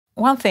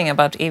One thing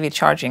about EV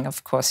charging,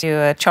 of course,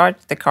 you charge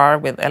the car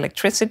with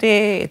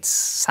electricity, it's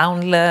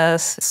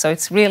soundless, so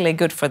it's really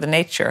good for the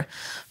nature.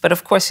 But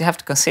of course, you have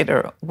to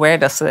consider, where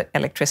does the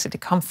electricity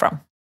come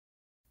from?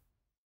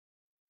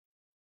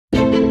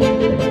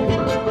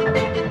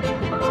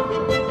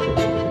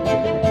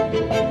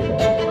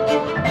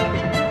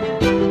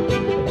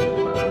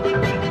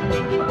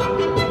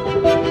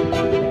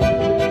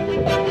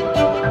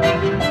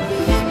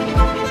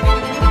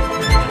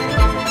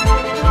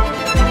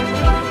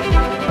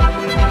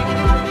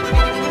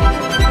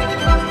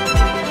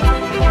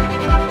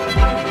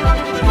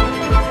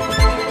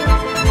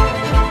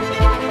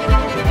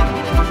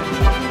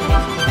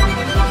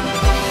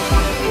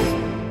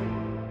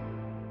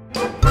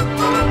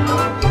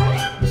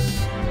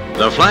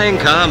 The flying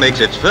car makes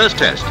its first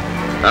test.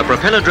 A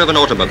propeller-driven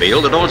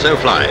automobile that also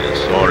flies,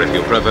 or if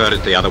you prefer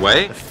it the other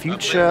way. The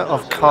future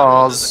of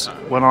cars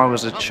when I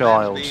was a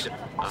child.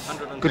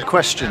 Good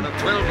question.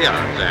 12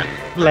 yards and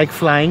Like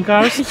flying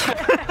cars?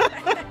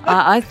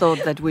 I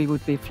thought that we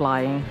would be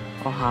flying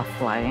or half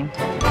flying.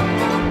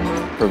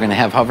 We're going to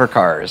have hover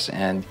cars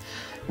and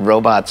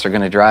robots are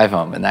going to drive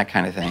them and that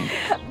kind of thing.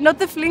 Not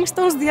the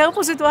Flintstones, the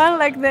opposite one,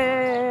 like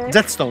the...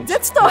 Jetstones.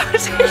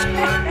 Jetstones.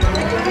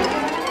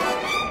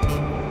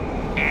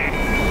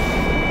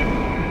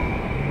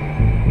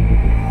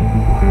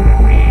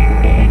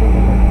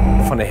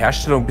 Von der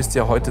Herstellung bist du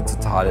ja heute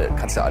total,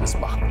 kannst ja alles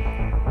machen.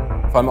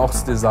 Vor allem auch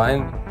das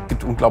Design,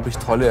 gibt unglaublich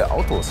tolle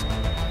Autos.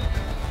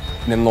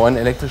 In einem neuen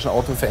elektrischen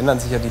Auto verändern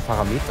sich ja die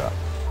Parameter.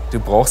 Du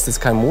brauchst jetzt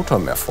keinen Motor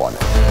mehr vorne.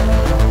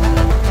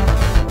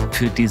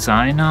 Für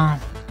Designer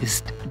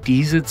ist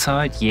diese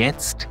Zeit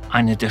jetzt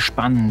eine der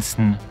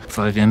spannendsten,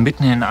 weil wir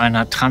mitten in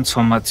einer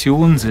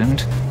Transformation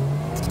sind.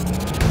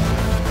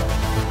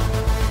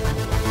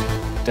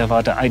 Da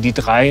war der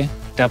ID.3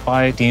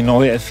 dabei, die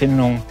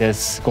Neuerfindung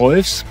des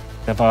Golfs.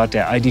 Da war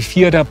der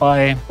ID.4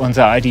 dabei,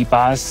 unser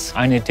ID.Buzz,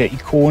 eine der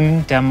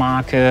Ikonen der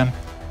Marke.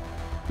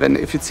 Wenn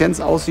Effizienz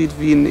aussieht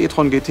wie ein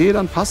e-tron GT,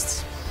 dann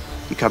passt's.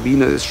 Die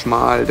Kabine ist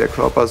schmal, der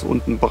Körper ist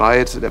unten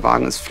breit, der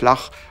Wagen ist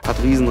flach, hat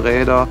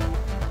Riesenräder.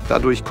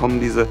 Dadurch kommen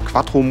diese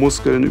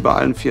Quattro-Muskeln über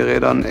allen 4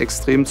 Rädern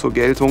extrem zur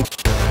Geltung.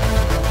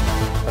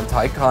 Beim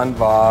Taycan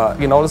war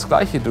genau das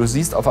Gleiche. Du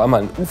siehst auf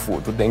einmal ein UFO.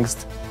 Du denkst,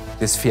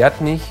 das fährt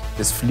nicht,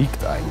 das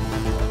fliegt eigentlich.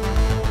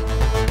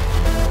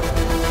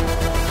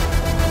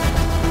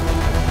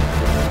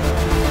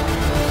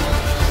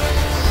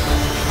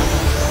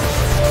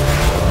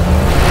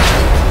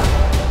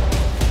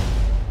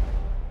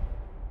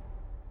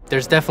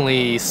 There's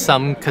definitely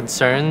some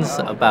concerns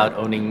about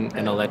owning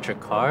an electric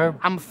car.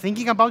 I'm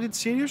thinking about it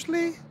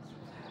seriously,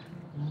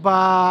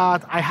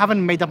 but I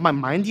haven't made up my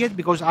mind yet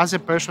because as a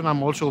person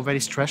I'm also very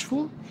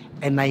stressful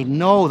and I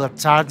know that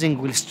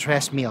charging will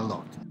stress me a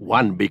lot.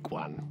 One big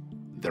one,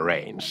 the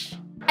range.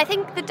 I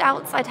think the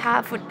doubts I'd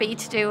have would be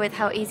to do with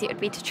how easy it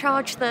would be to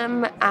charge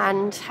them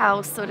and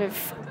how sort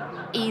of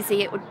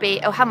easy it would be,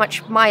 or how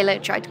much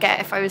mileage I'd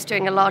get if I was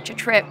doing a larger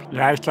trip.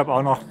 Ja, ich glaube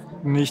auch noch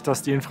nicht,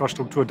 dass die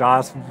Infrastruktur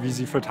da ist, wie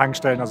sie für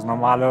Tankstellen, also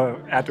normale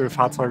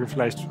Erdölfahrzeuge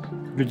vielleicht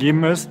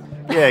gegeben ist.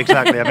 Yeah,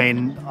 exactly. I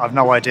mean, I've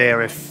no idea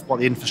what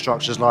the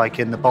infrastructure's like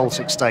in the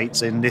Baltic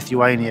states, in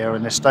Lithuania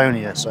and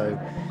Estonia. So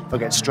if I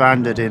get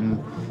stranded in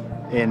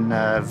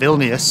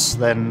Vilnius,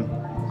 then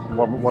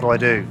what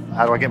do?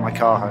 How do I get my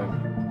car home?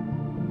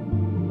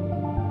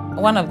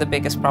 One of the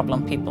biggest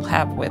problems people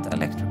have with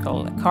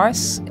electrical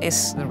cars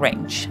is the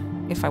range.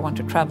 If I want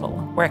to travel,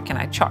 where can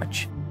I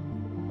charge?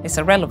 It's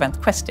a relevant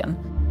question.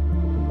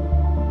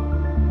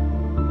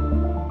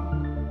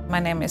 My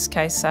name is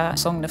Kajsa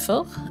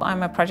Sognefur.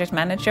 I'm a project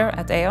manager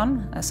at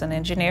E.ON as an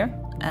engineer,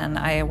 and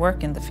I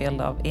work in the field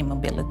of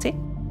e-mobility.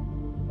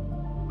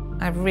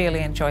 I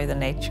really enjoy the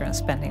nature and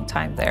spending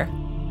time there.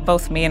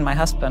 Both me and my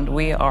husband,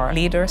 we are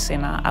leaders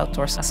in an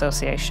outdoors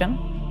association.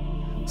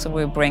 So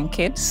we bring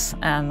kids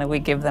and we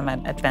give them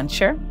an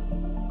adventure.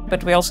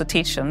 But we also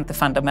teach them the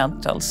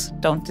fundamentals.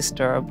 Don't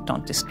disturb,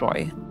 don't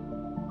destroy.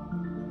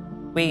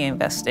 We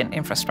invest in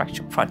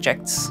infrastructure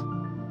projects.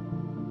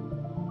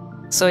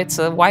 So it's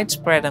a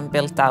widespread and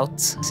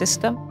built-out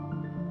system.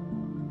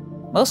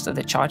 Most of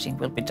the charging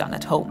will be done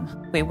at home.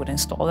 We would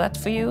install that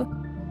for you.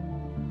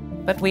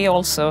 But we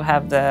also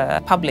have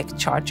the public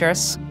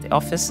chargers, the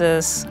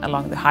offices,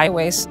 along the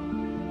highways.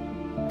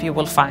 You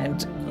will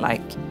find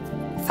like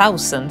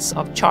thousands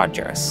of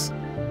chargers.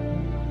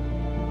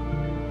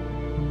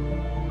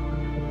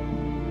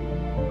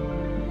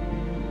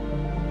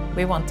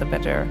 We want a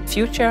better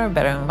future, a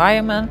better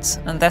environment,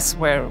 and that's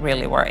where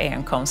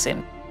E.ON comes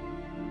in.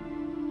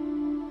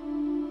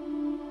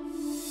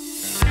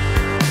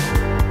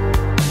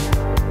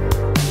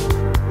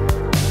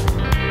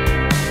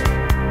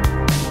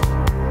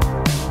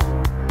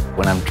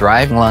 When I'm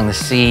driving along the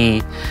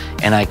sea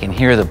and I can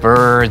hear the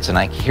birds and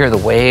I can hear the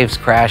waves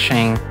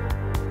crashing,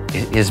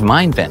 it is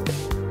mind-bending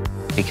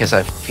because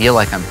I feel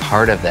like I'm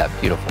part of that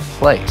beautiful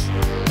place.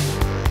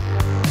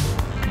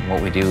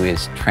 What we do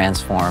is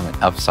transform and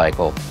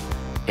upcycle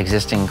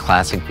existing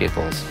classic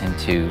vehicles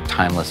into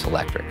timeless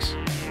electrics.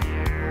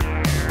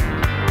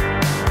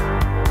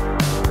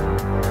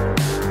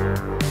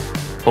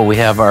 Well, we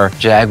have our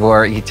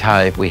Jaguar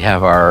E-Type, we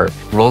have our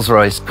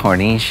Rolls-Royce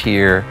Corniche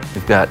here,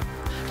 we've got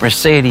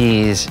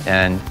Mercedes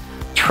and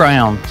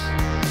Triumph.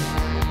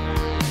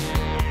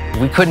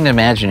 We couldn't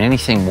imagine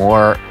anything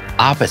more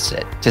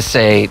opposite to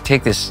say,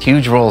 take this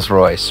huge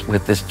Rolls-Royce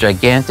with this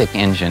gigantic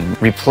engine,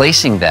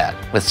 replacing that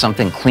with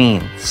something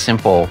clean,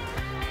 simple,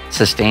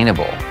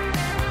 sustainable.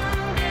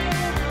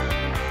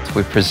 So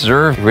we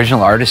preserve the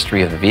original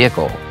artistry of the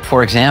vehicle.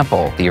 For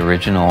example, the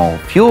original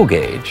fuel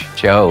gauge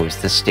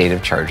shows the state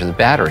of charge of the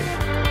battery.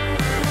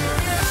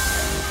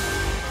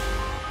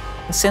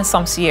 Since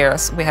some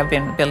years, we have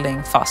been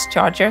building fast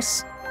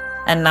chargers,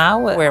 and now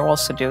we're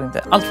also doing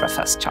the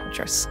ultra-fast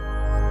chargers.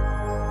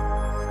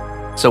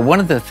 So one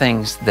of the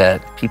things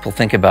that people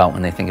think about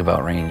when they think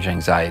about range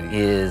anxiety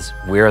is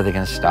where are they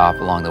going to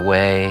stop along the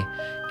way,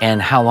 and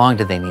how long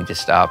do they need to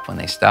stop when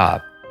they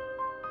stop?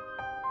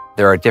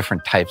 There are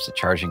different types of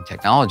charging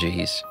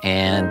technologies,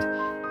 and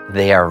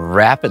they are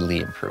rapidly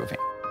improving.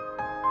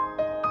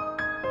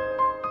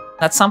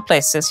 At some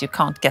places, you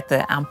can't get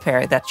the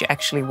ampere that you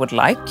actually would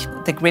like.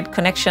 The grid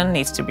connection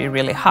needs to be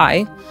really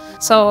high.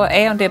 So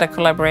E.ON did a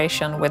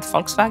collaboration with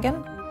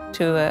Volkswagen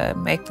to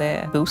make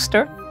the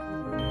booster.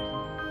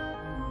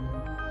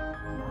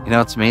 You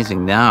know, it's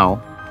amazing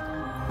now,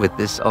 with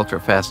this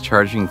ultra-fast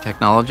charging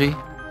technology,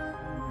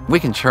 we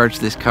can charge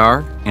this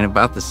car in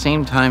about the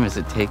same time as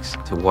it takes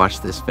to watch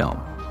this film.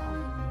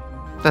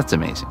 That's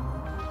amazing.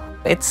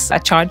 It's a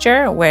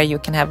charger where you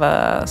can have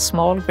a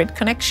small grid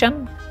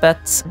connection,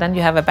 but then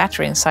you have a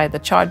battery inside the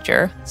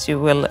charger, so you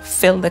will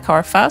fill the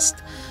car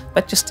fast,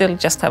 but you still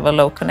just have a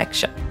low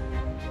connection.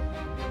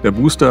 Der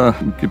Booster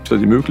gibt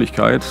die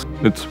Möglichkeit,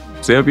 mit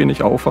sehr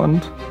wenig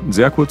Aufwand, in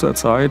sehr kurzer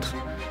Zeit,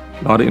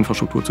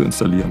 Ladeinfrastruktur zu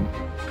installieren.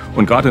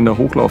 Und gerade in der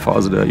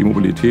Hochlaufphase der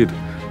E-Mobilität,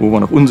 wo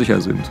wir noch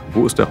unsicher sind,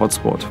 wo ist der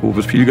Hotspot, wo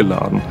wird viel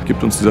geladen,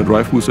 gibt uns dieser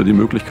Drive Booster die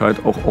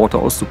Möglichkeit, auch Orte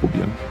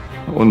auszuprobieren.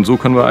 Und so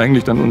können wir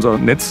eigentlich dann unser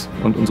Netz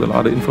und unsere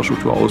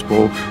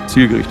Ladeinfrastrukturausbau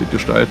zielgerichtet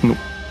gestalten.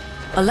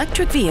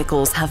 Electric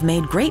vehicles have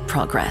made great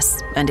progress,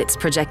 and it's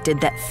projected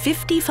that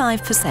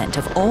 55%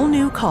 of all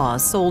new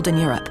cars sold in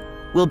Europe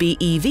will be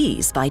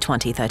EVs by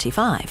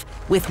 2035,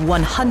 with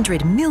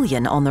 100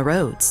 million on the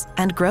roads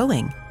and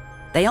growing.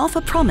 They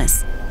offer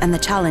promise and the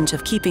challenge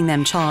of keeping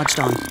them charged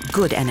on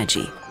good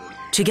energy.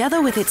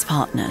 Together with its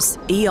partners,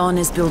 E.ON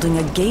is building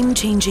a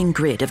game-changing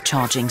grid of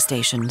charging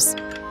stations.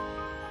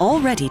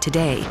 Already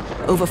today,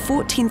 over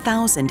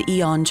 14,000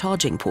 E.ON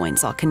charging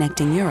points are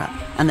connecting Europe,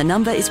 and the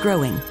number is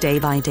growing day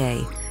by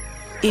day.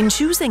 In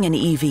choosing an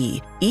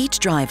EV, each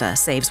driver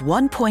saves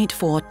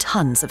 1.4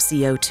 tons of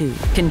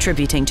CO2,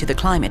 contributing to the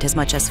climate as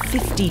much as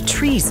 50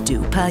 trees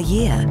do per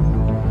year.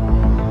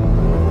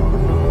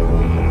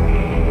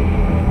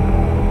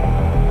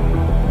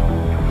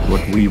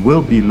 What we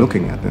will be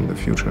looking at in the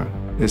future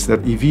is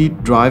that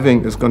EV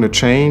driving is going to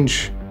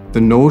change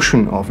the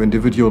notion of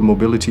individual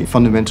mobility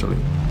fundamentally.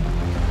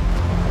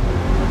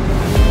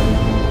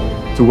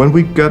 So when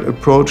we got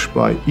approached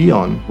by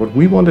E.ON, what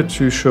we wanted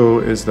to show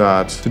is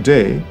that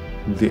today,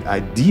 the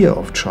idea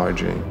of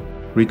charging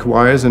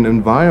requires an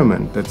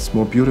environment that's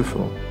more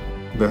beautiful.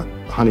 The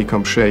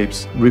honeycomb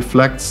shapes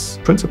reflects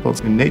principles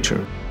in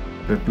nature.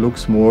 It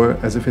looks more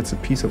as if it's a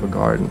piece of a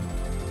garden.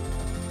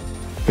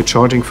 A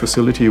charging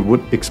facility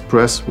would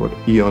express what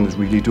E.ON is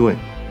really doing.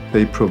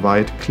 They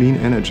provide clean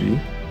energy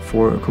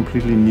for a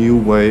completely new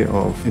way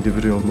of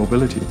individual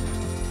mobility.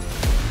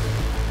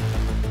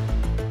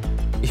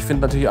 Ich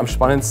finde natürlich am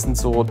spannendsten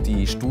so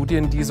die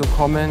Studien, die so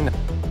kommen.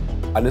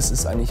 Alles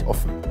ist eigentlich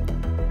offen.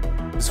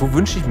 So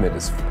wünsche ich mir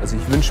das. Also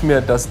ich wünsche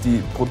mir, dass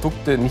die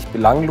Produkte nicht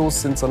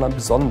belanglos sind, sondern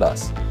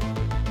besonders.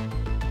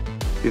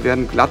 Wir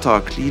werden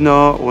glatter,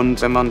 cleaner,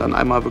 und wenn man dann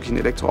einmal wirklich ein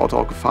Elektroauto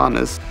auch gefahren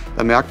ist,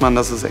 dann merkt man,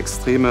 dass es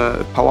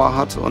extreme Power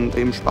hat und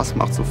eben Spaß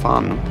macht zu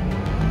fahren.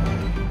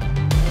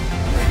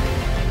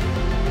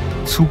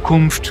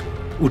 Zukunft,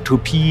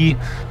 Utopie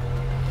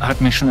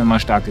hat mich schon immer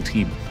stark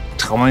getrieben.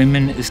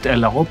 Träumen ist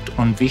erlaubt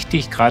und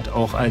wichtig, gerade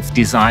auch als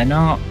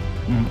Designer.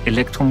 Ein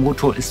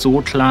Elektromotor ist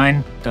so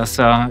klein, dass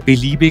er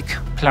beliebig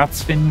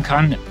Platz finden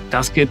kann.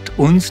 Das gibt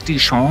uns die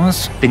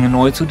Chance, Dinge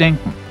neu zu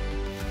denken.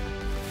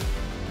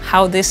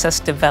 How this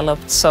has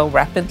developed so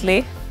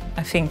rapidly,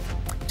 I think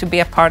to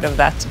be a part of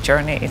that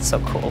journey, it's so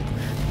cool.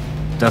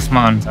 Dass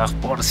man sagt,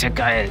 boah, das ist ja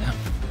geil,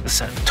 das ist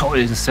ja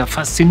toll, das ist ja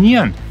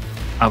faszinierend,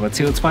 aber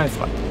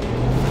CO2-frei.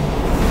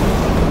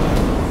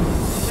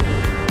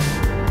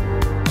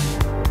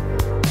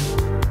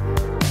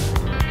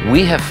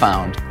 We have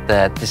found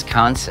that this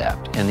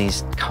concept and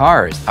these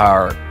cars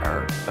are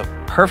a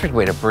perfect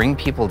way to bring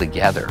people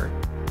together.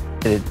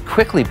 It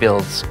quickly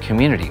builds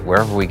community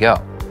wherever we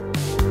go.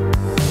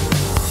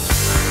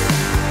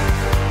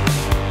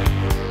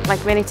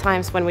 Like many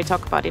times when we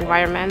talk about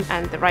environment,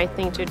 and the right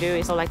thing to do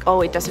is like,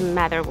 oh, it doesn't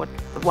matter what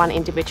one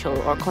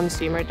individual or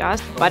consumer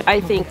does. But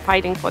I think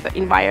fighting for the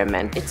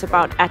environment, it's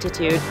about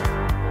attitude.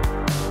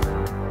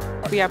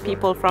 We are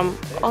people from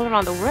all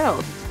around the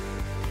world.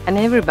 And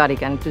everybody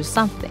can do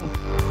something.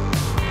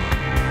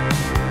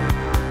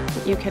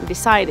 You can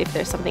decide if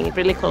there's something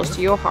really close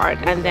to your heart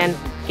and then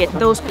get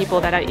those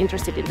people that are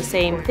interested in the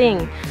same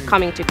thing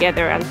coming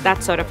together, and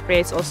that sort of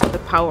creates also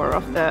the power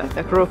of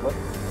the group.